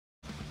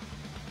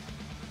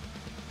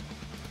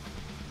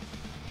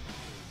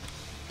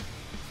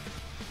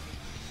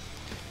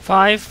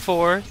5,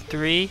 4,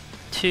 3,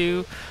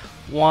 2,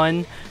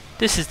 1.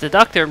 This is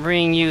Deducter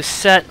bringing you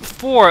set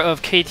 4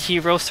 of KT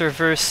Roaster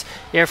vs.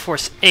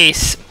 Airforce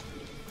Ace.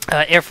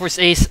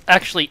 Airforce Ace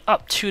actually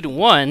up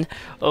 2-1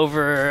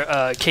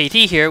 over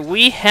KT here.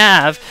 We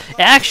have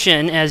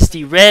Action as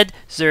the red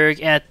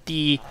Zerg at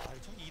the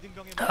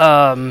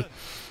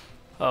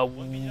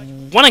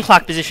 1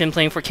 o'clock position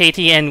playing for KT,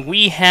 and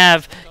we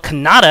have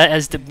Canata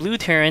as the blue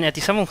Terran at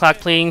the 7 o'clock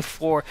playing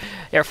for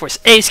Airforce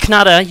Ace.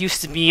 Canata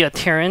used to be a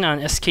Terran on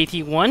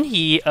SKT1.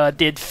 He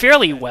did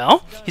fairly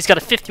well. He's got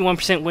a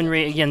 51% win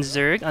rate against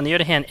Zerg. On the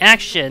other hand,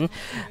 Action,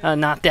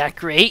 not that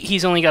great.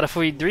 He's only got a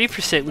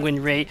 43%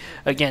 win rate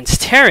against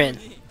Terran.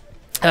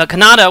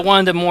 Canata, one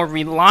of the more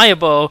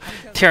reliable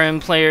Terran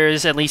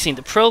players, at least in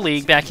the Pro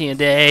League back in the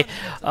day.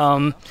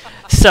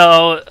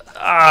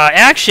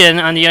 Action,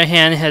 on the other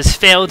hand, has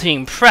failed to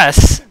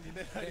impress.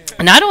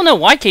 And I don't know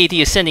why KT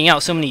is sending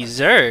out so many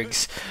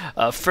Zergs.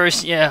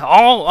 First, yeah,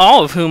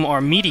 all of whom are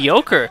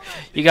mediocre.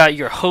 You got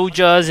your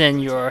Hojas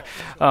and your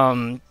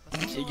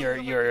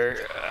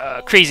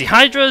Crazy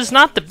Hydras,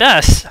 not the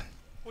best.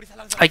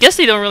 I guess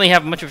they don't really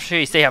have much of a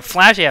choice. They have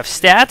Flash, they have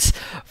Stats.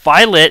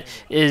 Violet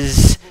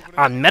is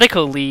on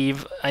medical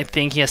leave, I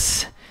think.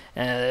 Yes,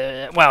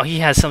 well, he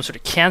has some sort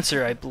of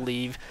cancer, I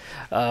believe.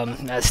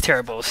 That's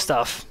terrible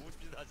stuff.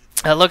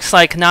 It looks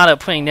like Canata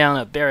putting down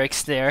a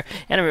barracks there,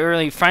 and an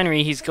early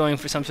refinery. He's going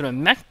for some sort of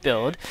mech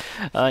build,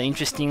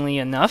 interestingly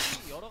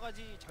enough.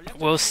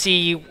 We'll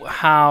see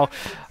how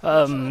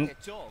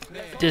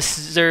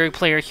this Zerg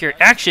player here,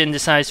 Action,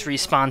 decides to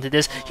respond to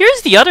this.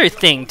 Here's the other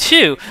thing,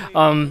 too.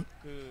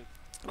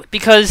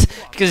 Because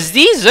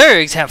these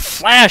Zergs have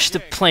Flash to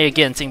play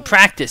against in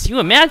practice.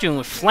 You imagine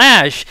with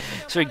Flash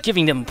sort of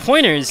giving them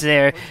pointers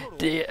there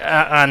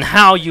on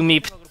how you may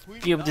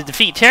be able to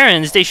defeat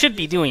Terrans, they should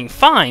be doing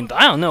fine, but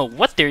I don't know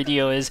what their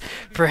deal is.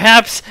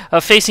 Perhaps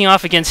facing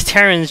off against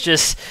Terrans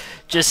just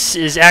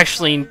is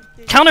actually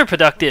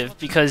counterproductive,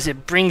 because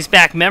it brings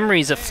back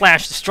memories of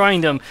Flash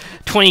destroying them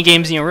 20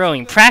 games in a row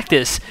in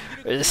practice,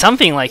 or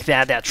something like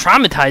that, that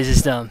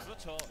traumatizes them.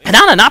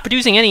 Canata not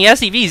producing any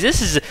SCVs.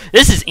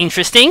 This is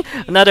interesting.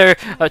 Another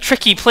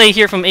tricky play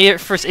here from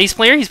Airforce Ace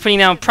player. He's putting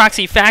down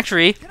Proxy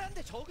Factory.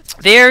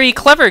 Very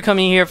clever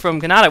coming here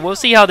from Canata. We'll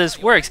see how this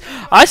works.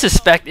 I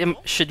suspect it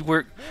should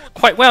work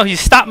quite well. He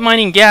stopped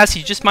mining gas.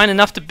 He just mined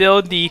enough to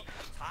build the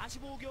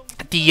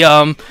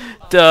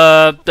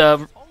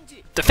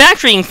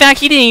factory. In fact,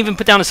 he didn't even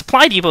put down a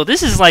supply depot.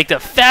 This is like the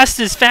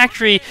fastest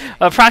factory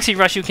proxy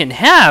rush you can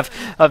have.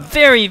 A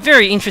very,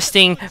 very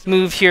interesting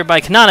move here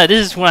by Canata.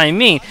 This is what I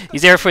mean.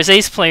 These Air Force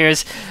Ace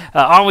players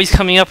always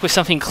coming up with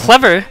something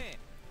clever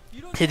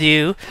to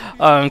do.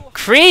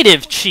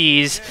 Creative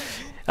cheese,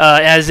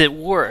 as it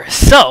were.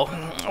 So,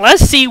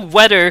 let's see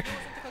whether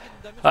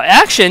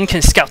Action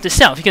can scout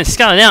this out. If he can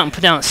scout it out and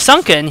put down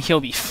Sunken, he'll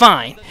be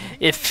fine.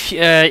 If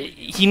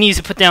he needs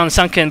to put down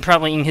Sunken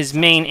probably in his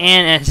main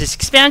and at his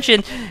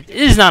expansion, it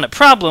is not a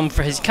problem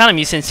for his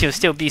economy, since he'll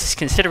still be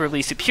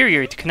considerably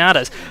superior to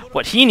Canata's.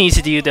 What he needs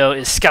to do, though,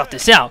 is scout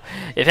this out.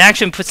 If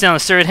Action puts down a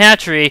third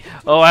hatchery,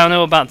 oh, I don't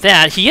know about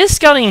that. He is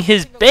scouting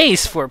his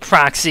base for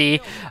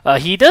proxy.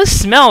 He does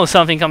smell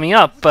something coming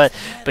up, but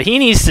he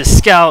needs to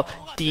scout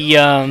the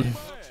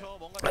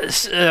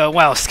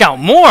scout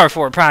more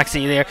for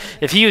proxy there.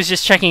 If he was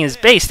just checking his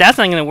base, that's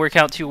not going to work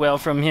out too well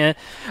from him,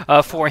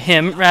 for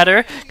him,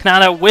 rather.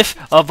 Canata with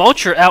a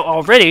Vulture out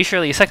already.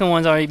 Surely a second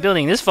one's already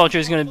building. This Vulture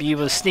is going to be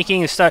able to sneak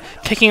in and start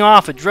picking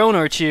off a drone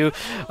or two.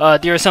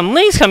 There are some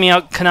links coming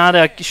out.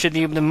 Canata should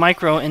be able to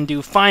micro and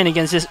do fine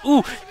against this.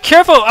 Ooh,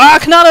 careful!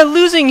 Canata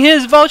losing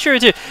his Vulture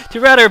to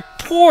rather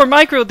poor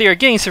micro there,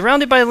 getting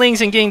surrounded by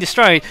links and getting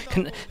destroyed.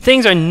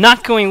 Things are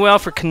not going well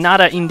for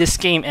Canata in this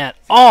game at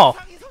all.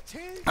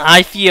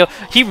 I feel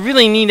he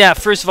really needs that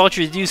first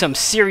Vulture to do some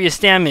serious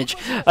damage.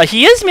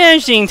 He is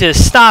managing to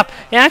stop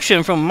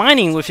Action from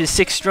mining with his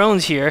 6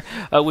 drones here,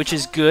 which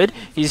is good.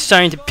 He's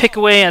starting to pick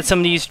away at some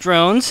of these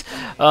drones.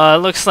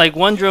 Looks like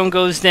 1 drone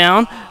goes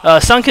down.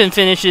 Sunken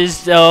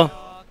finishes, though.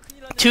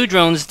 2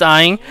 drones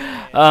dying,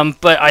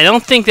 but I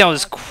don't think that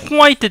was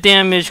quite the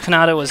damage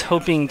Canata was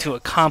hoping to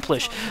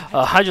accomplish.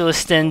 Hydralisk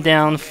stand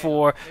down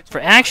for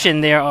Action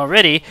there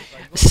already,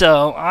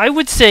 so I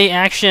would say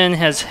Action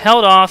has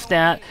held off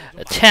that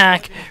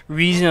attack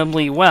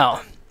reasonably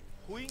well.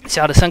 See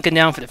how the Sunken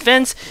down for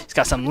defense. He's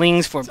got some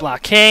lings for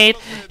blockade.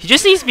 He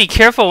just needs to be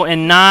careful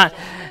and not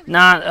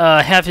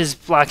have his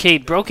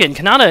blockade broken.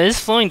 Canata is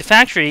flowing the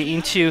factory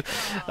into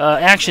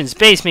Action's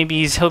base. Maybe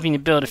he's hoping to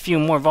build a few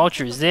more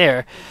Vultures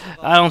there.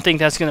 I don't think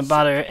that's going to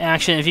bother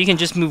Action. If he can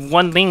just move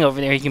 1 ling over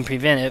there, he can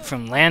prevent it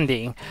from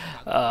landing.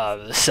 Well,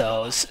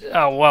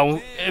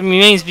 it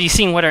remains to be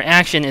seen whether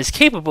Action is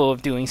capable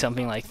of doing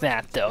something like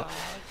that, though.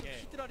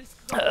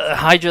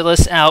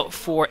 Hydralisk out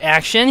for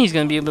Action. He's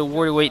going to be able to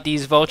ward away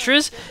these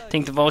Vultures. I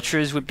think the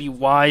Vultures would be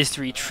wise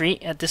to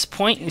retreat at this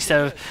point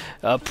instead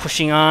of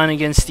pushing on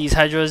against these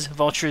Hydras.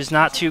 Vultures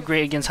not too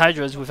great against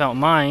Hydras without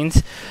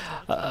mines.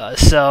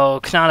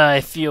 So Canata,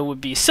 I feel, would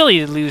be silly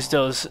to lose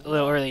those a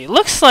little early. It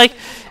looks like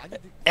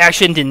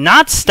Action did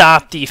not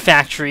stop the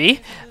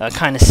factory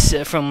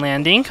from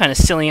landing, kind of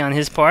silly on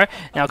his part.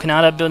 Now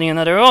Canata building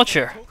another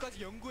vulture.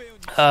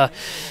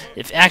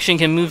 If Action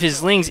can move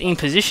his lings in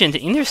position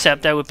to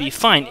intercept, that would be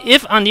fine.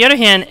 If, on the other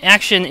hand,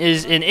 Action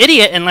is an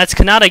idiot and lets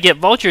Canata get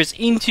vultures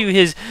into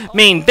his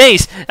main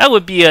base, that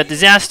would be a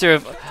disaster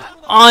of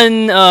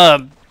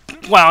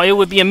wow, it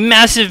would be a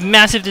massive,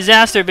 massive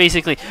disaster,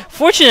 basically.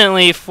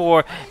 Fortunately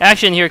for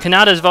Action here,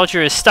 Kanata's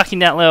vulture is stuck in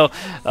that little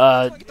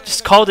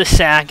just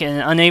cul-de-sac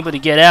and unable to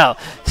get out.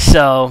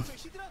 So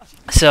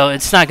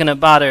it's not going to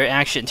bother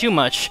Action too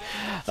much.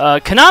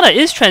 Canata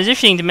is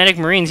transitioning to Medic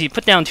Marines. He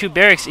put down 2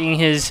 barracks in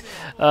his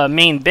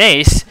main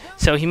base,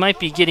 so he might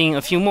be getting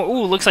a few more.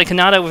 Ooh, looks like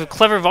Canata with a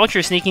clever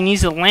vulture sneaking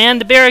needs to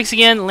land the barracks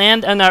again.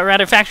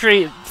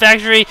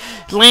 Factory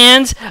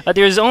lands.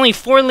 There's only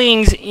 4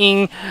 lings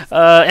in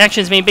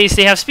Action's main base.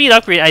 They have speed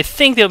upgrade. I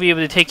think they'll be able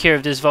to take care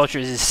of this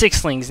vulture. There's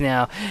 6 lings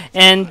now,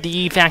 and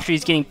the factory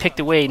is getting picked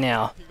away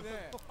now.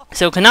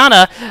 So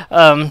Canata,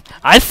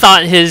 I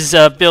thought his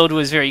build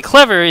was very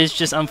clever. It's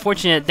just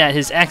unfortunate that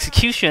his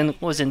execution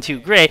wasn't too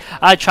great.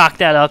 I chalk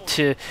that up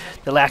to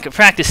the lack of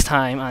practice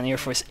time on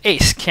Airforce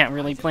Ace. Can't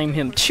really blame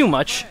him too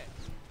much.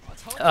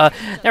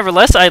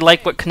 Nevertheless, I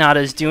like what Canata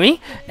is doing.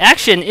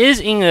 Action is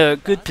in a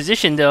good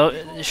position, though.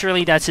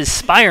 Surely that's his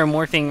Spire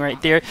morphing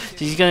right there, so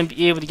he's going to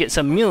be able to get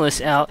some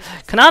Mulus out.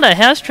 Canata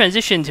has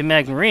transitioned to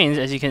Mag Marines,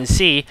 as you can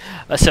see,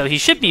 so he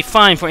should be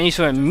fine for any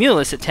sort of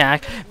Mulus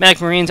attack. Mag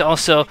Marines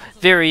also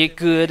very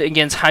good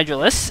against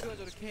Hydralisks.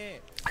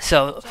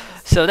 So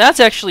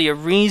that's actually a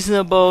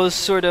reasonable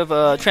sort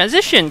of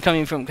transition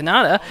coming from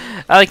Canata.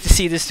 I like to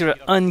see this sort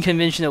of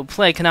unconventional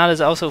play. Kanata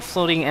is also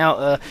floating out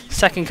a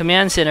second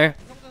command center.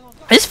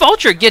 This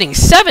vulture getting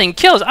 7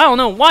 kills. I don't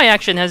know why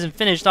Action hasn't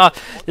finished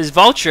off this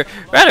vulture.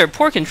 Rather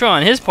poor control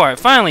on his part.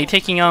 Finally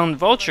taking on the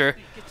vulture,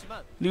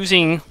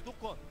 losing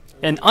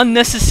an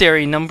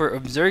unnecessary number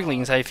of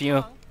Zerglings, I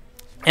feel.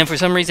 And for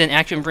some reason,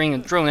 Action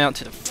bringing a drone out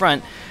to the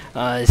front.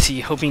 Is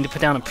he hoping to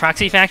put down a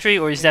proxy factory,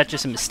 or is that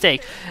just a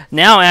mistake?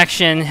 Now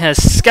Action has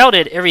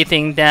scouted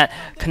everything that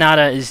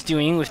Canata is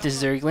doing with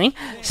this Zergling,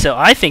 so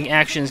I think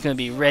Action is going to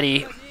be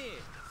ready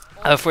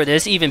for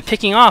this, even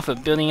picking off a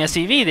building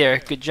SCV there.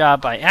 Good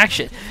job by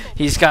Action.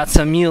 He's got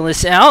some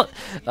Mulus out.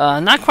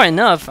 Not quite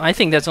enough. I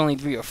think that's only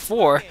 3 or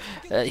 4.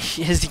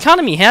 His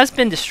economy has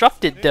been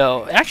disrupted,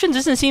 though. Action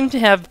doesn't seem to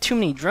have too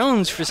many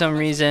drones for some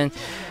reason.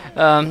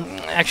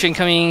 Action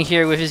coming in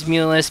here with his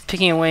Mulus,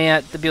 picking away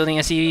at the building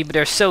SCV, but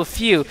there's so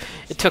few.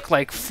 It took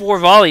like 4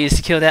 volleys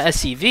to kill that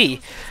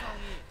SCV.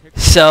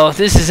 So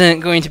this isn't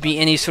going to be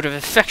any sort of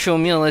effectual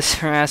Mulus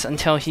harass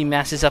until he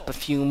masses up a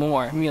few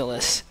more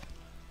Mulus.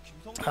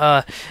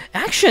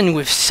 Action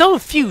with so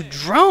few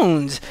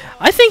drones.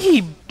 I think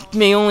he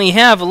may only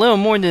have a little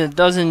more than a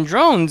dozen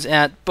drones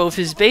at both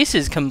his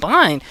bases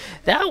combined.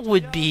 That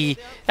would be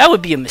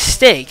a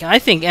mistake. I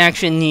think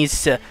Action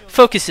needs to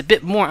focus a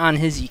bit more on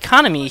his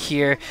economy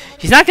here.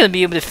 He's not going to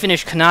be able to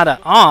finish Canata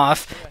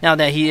off now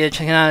that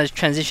Canata's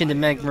transitioned to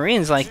Meg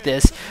Marines like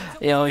this.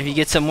 You know, if he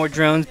gets some more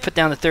drones, put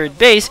down the 3rd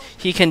base,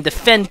 he can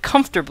defend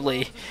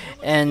comfortably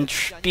and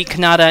beat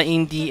Canata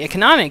in the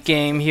economic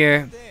game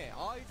here.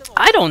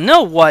 I don't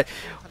know what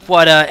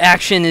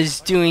Action is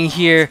doing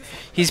here.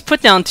 He's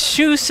put down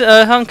 2 more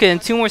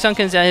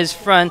Sunkens at his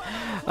front.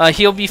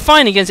 He'll be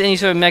fine against any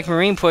sort of Mech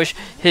Marine push.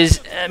 His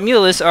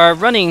Mulus are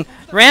running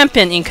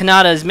rampant in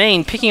Kanata's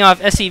main, picking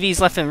off SCVs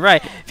left and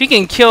right. If he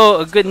can kill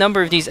a good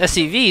number of these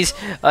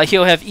SCVs,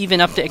 he'll have even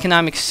up the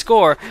economic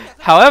score.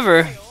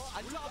 However,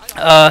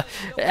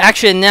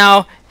 Action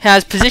now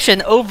has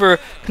position over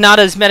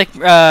Kanata's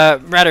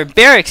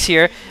barracks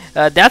here.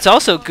 That's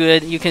also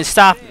good. You can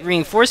stop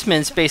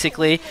reinforcements,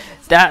 basically.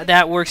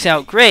 That works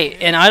out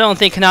great. And I don't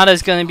think Canata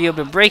is going to be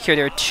able to break here.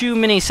 There are too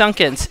many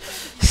Sunkens.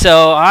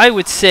 So I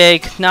would say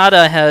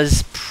Canata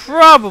has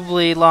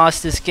probably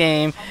lost this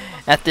game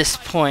at this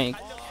point.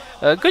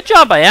 Good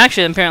job by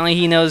Action. Apparently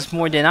he knows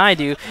more than I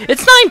do.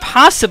 It's not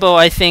impossible,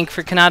 I think,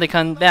 for Canata to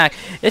come back.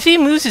 If he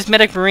moves his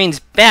Medic Marines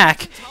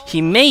back,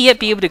 he may yet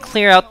be able to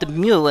clear out the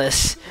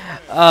Mulus.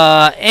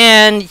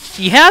 And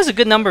he has a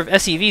good number of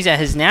SCVs at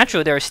his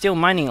natural. They are still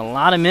mining a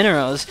lot of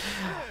minerals.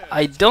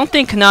 I don't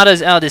think Canata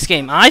is out of this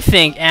game. I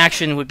think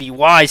Action would be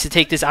wise to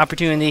take this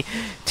opportunity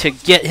to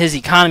get his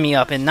economy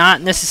up and not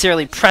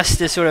necessarily press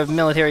this sort of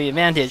military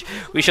advantage.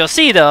 We shall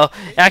see, though.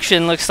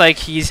 Action looks like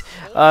he's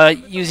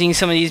using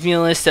some of these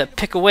Mulus to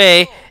pick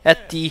away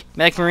at the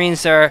Mech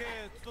Marines that are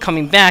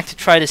coming back to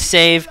try to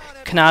save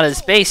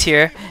Kanata's base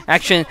here.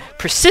 Action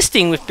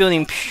persisting with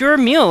building pure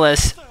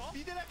Mulus.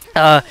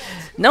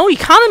 No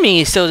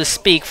economy, so to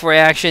speak, for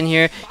Action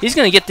here. He's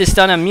going to get this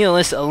done on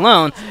Mulus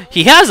alone.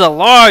 He has a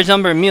large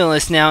number of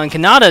Mulus now, and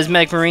Kanata's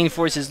Mech Marine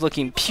force is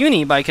looking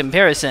puny by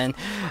comparison.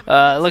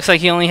 It looks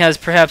like he only has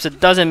perhaps a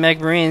dozen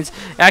Mech Marines.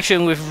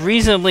 Action with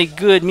reasonably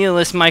good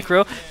Mulus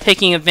micro,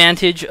 taking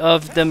advantage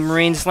of the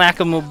Marines' lack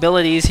of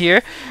mobilities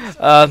here.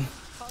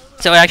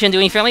 So Action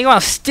doing fairly well.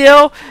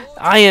 Still,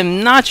 I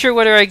am not sure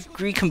whether I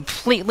agree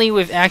completely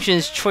with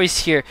Action's choice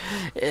here.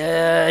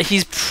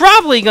 He's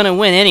probably going to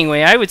win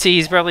anyway. I would say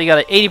he's probably got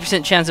an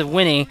 80% chance of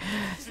winning.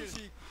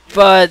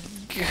 But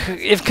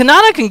if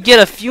Canata can get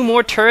a few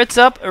more turrets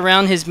up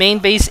around his main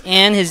base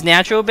and his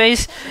natural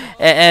base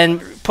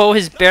and pull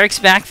his barracks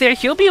back there,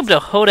 he'll be able to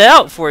hold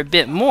out for a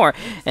bit more.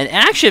 And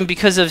Action,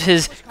 because of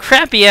his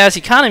crappy-ass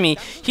economy,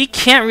 he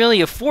can't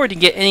really afford to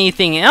get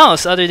anything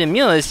else other than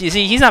Mulus. You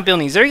see, he's not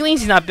building Zerglings,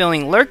 he's not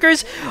building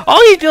Lurkers.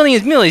 All he's building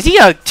is Mulus. He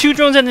got 2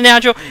 drones at the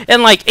natural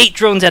and like 8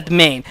 drones at the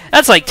main.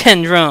 That's like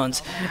 10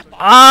 drones.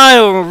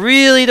 I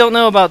really don't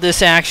know about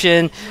this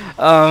Action.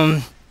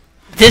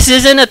 This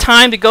isn't a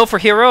time to go for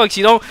heroics.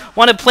 You don't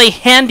want to play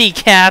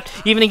handicapped,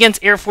 even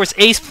against Airforce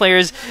Ace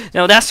players. You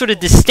know, that sort of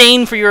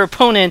disdain for your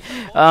opponent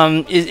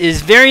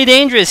is very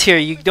dangerous here.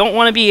 You don't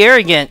want to be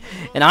arrogant.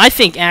 And I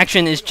think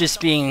Action is just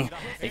being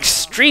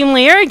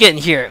extremely arrogant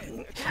here.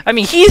 I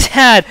mean, he's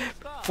had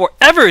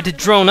forever to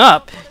drone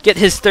up, get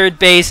his 3rd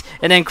base,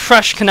 and then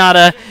crush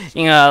Canata,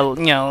 you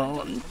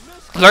know,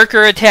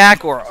 Lurker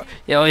attack, or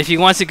if he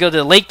wants to go to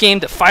the late game,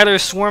 the Fighter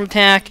Swarm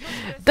attack.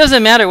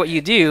 Doesn't matter what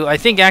you do, I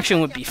think Action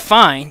would be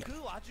fine.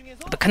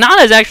 But Canata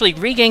has actually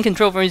regained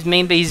control over his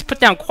main base. He's put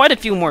down quite a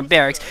few more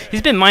barracks.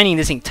 He's been mining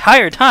this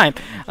entire time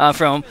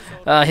from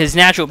his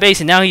natural base,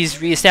 and now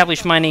he's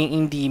reestablished mining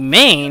in the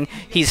main.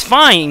 He's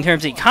fine in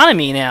terms of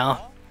economy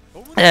now.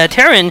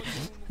 Terran,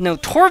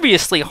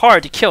 notoriously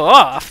hard to kill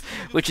off,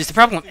 which is the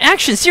problem.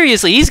 Action,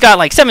 seriously, he's got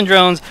like 7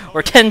 drones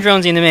or 10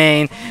 drones in the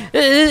main.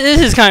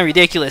 This is kind of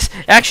ridiculous.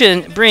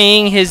 Action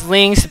bringing his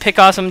Lings to pick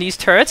off some of these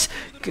turrets.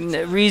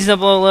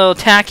 Reasonable little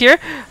attack here.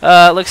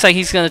 Looks like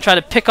he's going to try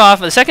to pick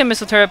off a 2nd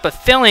missile turret, but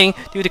failing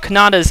due to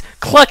Kanata's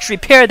clutch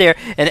repair there.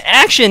 And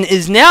Action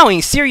is now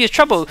in serious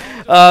trouble.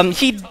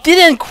 He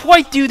didn't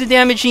quite do the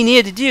damage he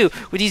needed to do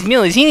with these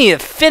Mulus. He needed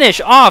to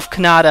finish off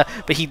Canata,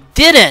 but he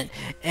didn't.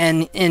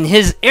 And in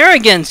his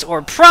arrogance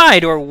or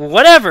pride or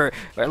whatever,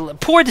 or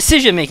poor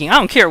decision making, I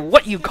don't care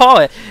what you call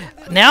it.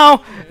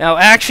 Now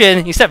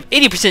Action, he's got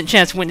 80%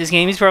 chance to win this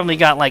game. He's probably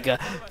got like a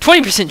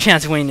 20%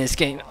 chance of winning this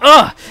game.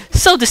 Ugh,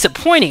 so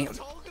disappointing.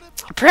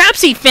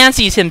 Perhaps he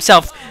fancies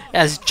himself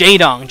as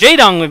Jaedong.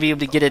 Jaedong would be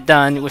able to get it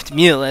done with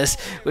Mulus,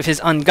 with his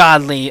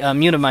ungodly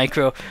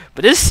Mutamicro.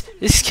 But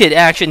this kid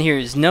Action here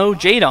is no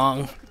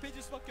Jaedong.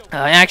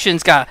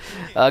 Action's got,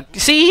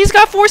 see, he's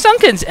got 4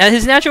 Sunkens at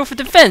his natural for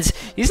defense.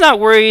 He's not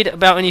worried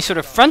about any sort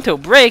of frontal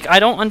break. I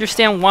don't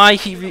understand why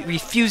he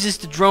refuses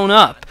to drone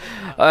up.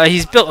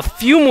 He's built a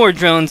few more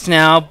drones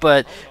now,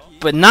 but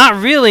not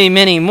really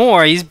many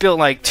more. He's built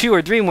like 2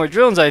 or 3 more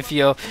drones, I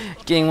feel,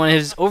 getting one of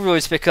his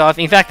overlords picked off.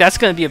 In fact, that's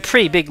going to be a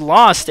pretty big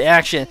loss to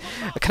Action.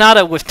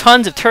 Canata with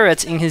tons of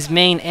turrets in his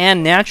main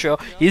and natural.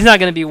 He's not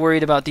going to be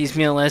worried about these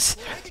Mulus.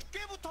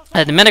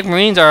 The Medic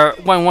Marines are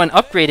 1-1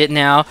 upgraded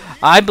now.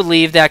 I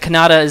believe that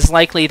Canata is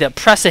likely to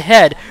press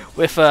ahead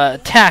with an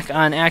attack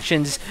on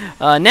Action's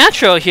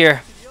natural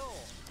here.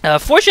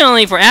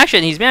 Fortunately for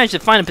Action, he's managed to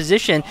find a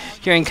position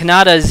here in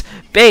Kanata's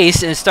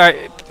base and start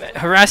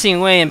harassing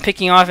away and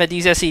picking off at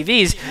these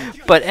SCVs.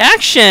 But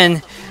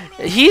Action,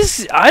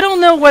 I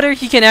don't know whether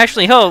he can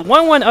actually hold.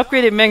 1-1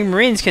 upgraded Mega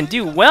Marines can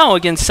do well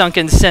against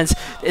Sunkens, since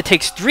it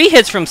takes 3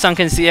 hits from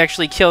Sunkens to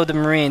actually kill the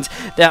Marines.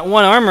 That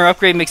 1 armor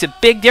upgrade makes a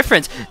big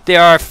difference.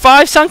 There are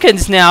 5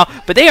 Sunkens now,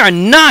 but they are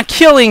not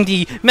killing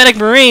the Medic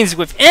Marines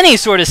with any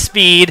sort of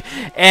speed.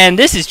 And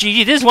this is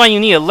GG. This is why you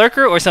need a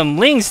Lurker or some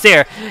Lings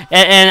there.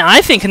 And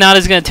I think Kanata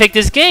is going to take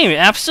this game.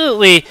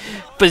 Absolutely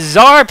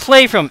bizarre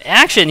play from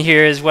Action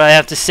here is what I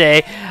have to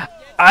say.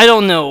 I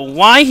don't know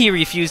why he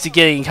refused to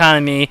get an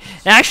economy.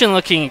 Action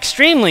looking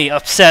extremely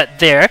upset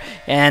there,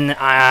 and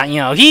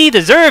he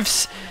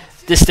deserves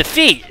this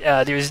defeat.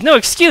 There's no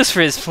excuse for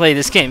his play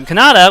this game.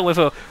 Canata with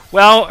a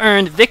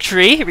well-earned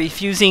victory,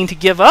 refusing to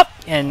give up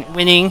and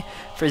winning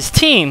for his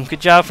team.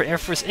 Good job for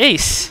Airforce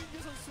Ace.